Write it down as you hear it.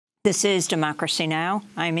This is Democracy Now!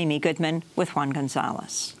 I'm Amy Goodman with Juan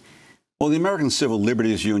Gonzalez. Well, the American Civil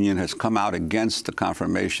Liberties Union has come out against the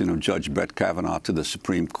confirmation of Judge Brett Kavanaugh to the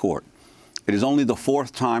Supreme Court. It is only the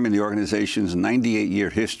fourth time in the organization's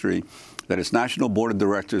 98-year history that its National Board of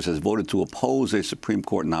Directors has voted to oppose a Supreme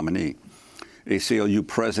Court nominee. ACLU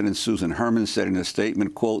President Susan Herman said in a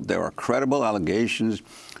statement, quote, "There are credible allegations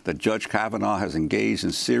that Judge Kavanaugh has engaged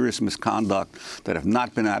in serious misconduct that have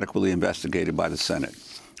not been adequately investigated by the Senate.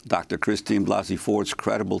 Dr. Christine Blasey Ford's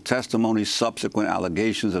credible testimony, subsequent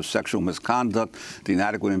allegations of sexual misconduct, the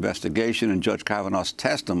inadequate investigation, and Judge Kavanaugh's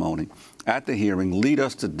testimony at the hearing lead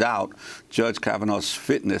us to doubt Judge Kavanaugh's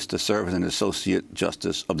fitness to serve as an Associate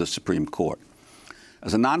Justice of the Supreme Court."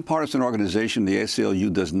 As a nonpartisan organization, the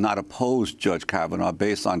ACLU does not oppose Judge Kavanaugh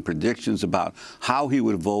based on predictions about how he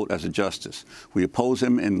would vote as a justice. We oppose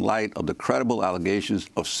him in light of the credible allegations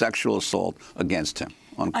of sexual assault against him.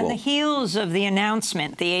 Unquote. On the heels of the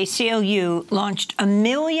announcement, the ACLU launched a $1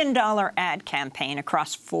 million ad campaign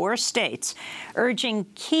across 4 states, urging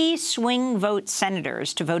key swing vote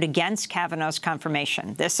senators to vote against Kavanaugh's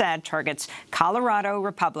confirmation. This ad targets Colorado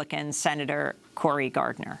Republican Senator Cory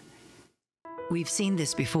Gardner. We've seen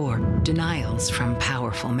this before, denials from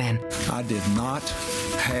powerful men. I did not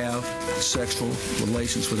have sexual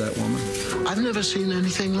relations with that woman. I've never seen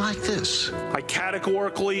anything like this. I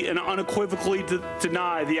categorically and unequivocally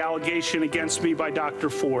deny the allegation against me by Dr.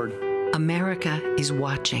 Ford. America is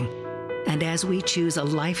watching. And as we choose a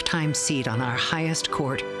lifetime seat on our highest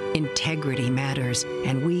court, integrity matters,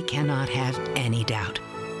 and we cannot have any doubt.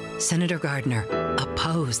 Senator Gardner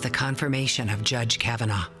opposed the confirmation of Judge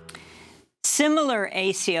Kavanaugh. Similar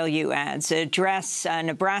ACLU ads address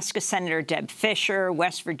Nebraska Senator Deb Fischer,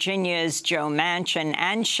 West Virginia's Joe Manchin,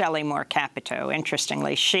 and Shelley Moore Capito.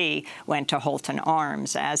 Interestingly, she went to Holton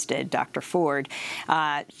Arms, as did Dr. Ford.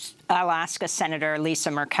 Alaska Senator Lisa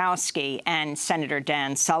Murkowski and Senator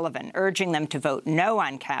Dan Sullivan, urging them to vote no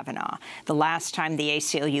on Kavanaugh. The last time the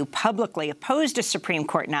ACLU publicly opposed a Supreme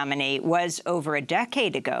Court nominee was over a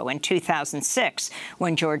decade ago, in 2006,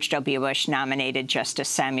 when George W. Bush nominated Justice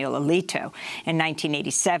Samuel Alito. In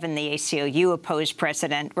 1987, the ACLU opposed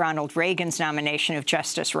President Ronald Reagan's nomination of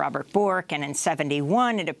Justice Robert Bork, and in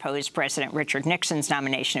 1971, it opposed President Richard Nixon's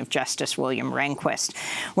nomination of Justice William Rehnquist.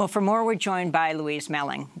 Well, for more, we're joined by Louise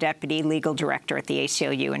Melling, Deputy Legal Director at the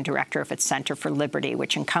ACLU and Director of its Center for Liberty,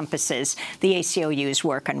 which encompasses the ACLU's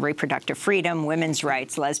work on reproductive freedom, women's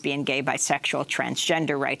rights, lesbian, gay, bisexual,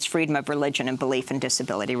 transgender rights, freedom of religion and belief, and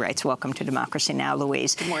disability rights. Welcome to Democracy Now!,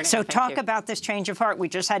 Louise. Good morning. So talk about this change of heart. We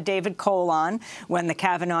just had David Cole on when the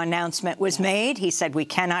Kavanaugh announcement was made. He said we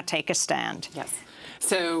cannot take a stand. Yes.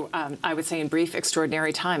 So I would say in brief,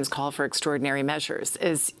 extraordinary times call for extraordinary measures.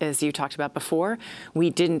 As you talked about before, we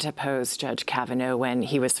didn't oppose Judge Kavanaugh when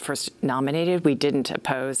he was first nominated. We didn't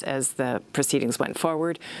oppose as the proceedings went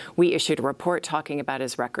forward. We issued a report talking about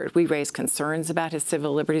his record. We raised concerns about his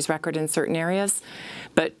civil liberties record in certain areas,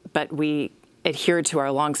 but we adhered to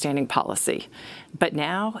our longstanding policy. But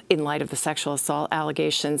now, in light of the sexual assault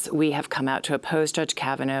allegations, we have come out to oppose Judge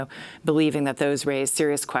Kavanaugh, believing that those raise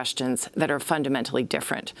serious questions that are fundamentally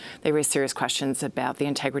different. They raise serious questions about the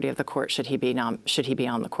integrity of the court. Should he be on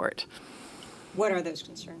the court? What are those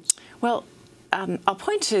concerns? Well, I'll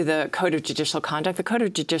point to the Code of Judicial Conduct. The Code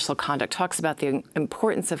of Judicial Conduct talks about the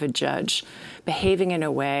importance of a judge behaving in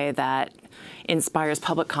a way that inspires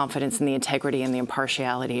public confidence in the integrity and the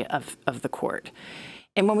impartiality of the court.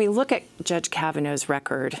 And when we look at Judge Kavanaugh's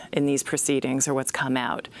record in these proceedings, or what's come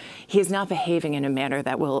out, he is not behaving in a manner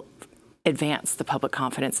that will advance the public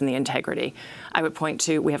confidence in the integrity. I would point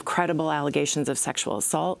to, we have credible allegations of sexual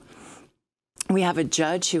assault. We have a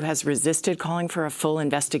judge who has resisted calling for a full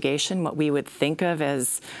investigation, what we would think of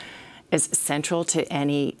as central to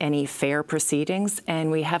any fair proceedings.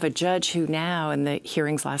 And we have a judge who now, in the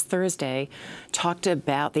hearings last Thursday, talked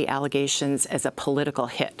about the allegations as a political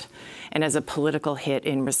hit, and as a political hit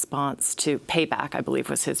in response to payback, I believe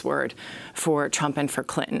was his word, for Trump and for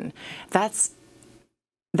Clinton. That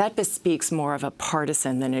bespeaks more of a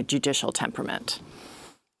partisan than a judicial temperament.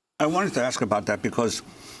 I wanted to ask about that because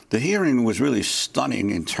the hearing was really stunning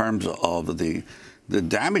in terms of the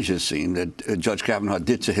damage it seemed that Judge Kavanaugh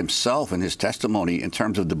did to himself in his testimony, in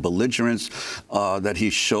terms of the belligerence that he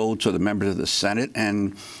showed to the members of the Senate,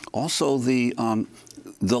 and also the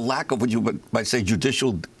lack of what you might say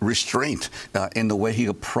judicial restraint in the way he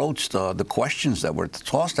approached the questions that were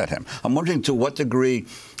tossed at him. I'm wondering to what degree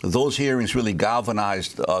those hearings really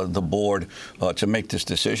galvanized the board to make this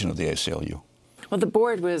decision of the ACLU. Well, the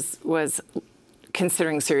board was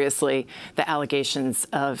considering seriously the allegations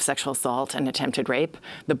of sexual assault and attempted rape.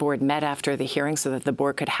 The board met after the hearing so that the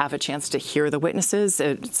board could have a chance to hear the witnesses,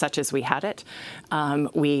 such as we had it.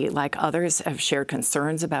 We, like others, have shared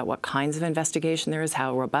concerns about what kinds of investigation there is,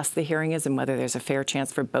 how robust the hearing is, and whether there's a fair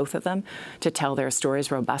chance for both of them to tell their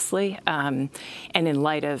stories robustly. And in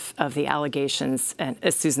light of the allegations, and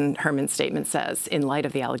as Susan Herman's statement says, in light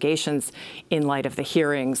of the allegations, in light of the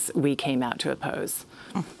hearings, we came out to oppose.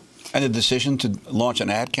 And the decision to launch an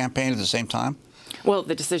ad campaign at the same time? Well,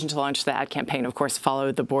 the decision to launch the ad campaign, of course,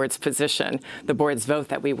 followed the board's position, the board's vote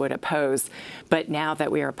that we would oppose. But now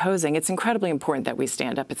that we are opposing, it's incredibly important that we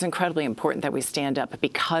stand up. It's incredibly important that we stand up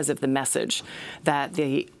because of the message that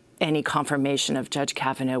any confirmation of Judge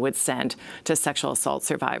Kavanaugh would send to sexual assault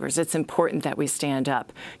survivors. It's important that we stand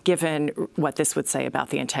up, given what this would say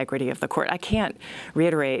about the integrity of the court. I can't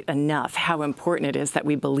reiterate enough how important it is that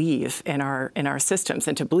we believe in our systems,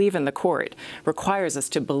 and to believe in the court requires us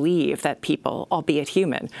to believe that people, albeit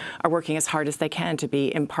human, are working as hard as they can to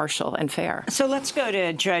be impartial and fair. So let's go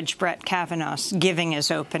to Judge Brett Kavanaugh giving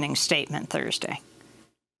his opening statement Thursday.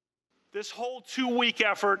 This whole two-week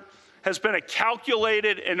effort has been a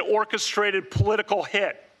calculated and orchestrated political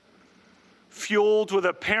hit, fueled with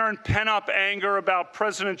apparent pent-up anger about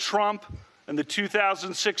President Trump and the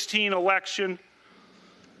 2016 election,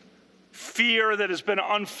 fear that has been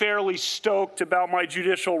unfairly stoked about my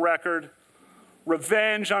judicial record,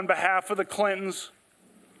 revenge on behalf of the Clintons,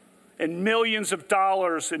 and millions of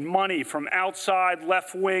dollars in money from outside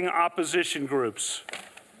left-wing opposition groups.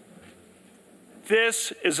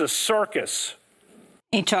 This is a circus.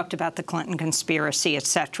 He talked about the Clinton conspiracy, et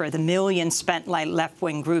cetera, the millions spent by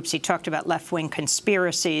left-wing groups. He talked about left-wing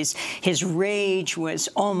conspiracies. His rage was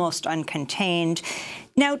almost uncontained.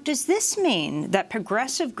 Now, does this mean that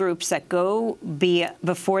progressive groups that go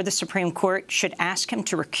before the Supreme Court should ask him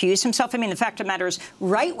to recuse himself? I mean, the fact of the matter is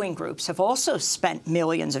right-wing groups have also spent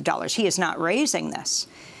millions of dollars. He is not raising this.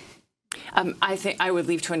 I think I would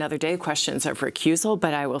leave to another day questions of recusal,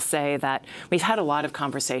 but I will say that we've had a lot of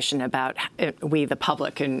conversation about, we, the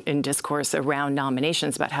public, in discourse around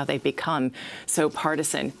nominations, about how they've become so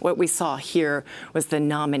partisan. What we saw here was the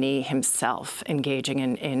nominee himself engaging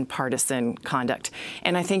in partisan conduct.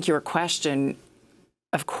 And I think your question,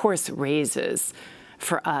 of course, raises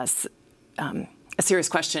for us a serious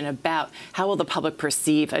question about how will the public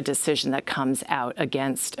perceive a decision that comes out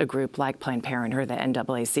against a group like Planned Parenthood or the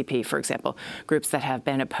NAACP, for example, groups that have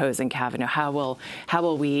been opposing Kavanaugh. How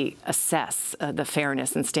will we assess the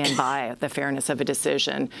fairness and stand by the fairness of a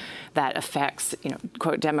decision that affects,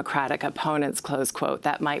 quote, Democratic opponents, close quote,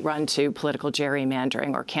 that might run to political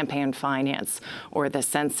gerrymandering or campaign finance or the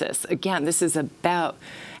census? Again, this is about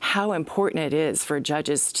how important it is for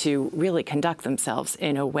judges to really conduct themselves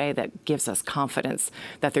in a way that gives us confidence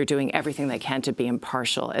that they're doing everything they can to be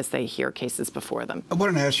impartial as they hear cases before them. I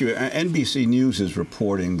wanted to ask you, NBC News is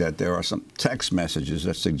reporting that there are some text messages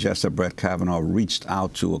that suggest that Brett Kavanaugh reached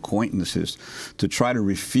out to acquaintances to try to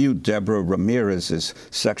refute Deborah Ramirez's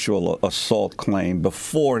sexual assault claim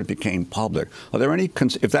before it became public. Are there any,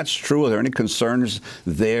 if that's true, are there any concerns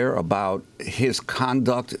there about his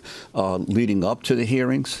conduct leading up to the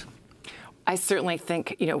hearings? I certainly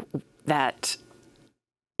think, that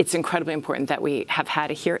it's incredibly important that we have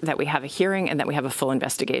a hearing and that we have a full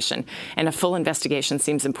investigation. And a full investigation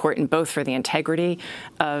seems important both for the integrity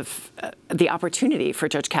of the opportunity for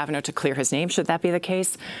Judge Kavanaugh to clear his name, should that be the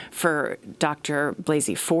case, for Dr.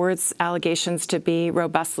 Blasey Ford's allegations to be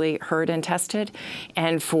robustly heard and tested,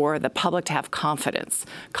 and for the public to have confidence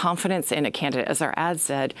in a candidate. As our ad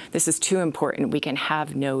said, this is too important. We can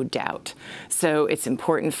have no doubt. So it's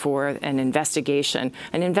important for an investigation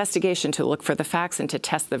to look for the facts and to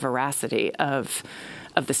test the veracity of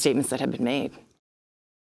the statements that have been made.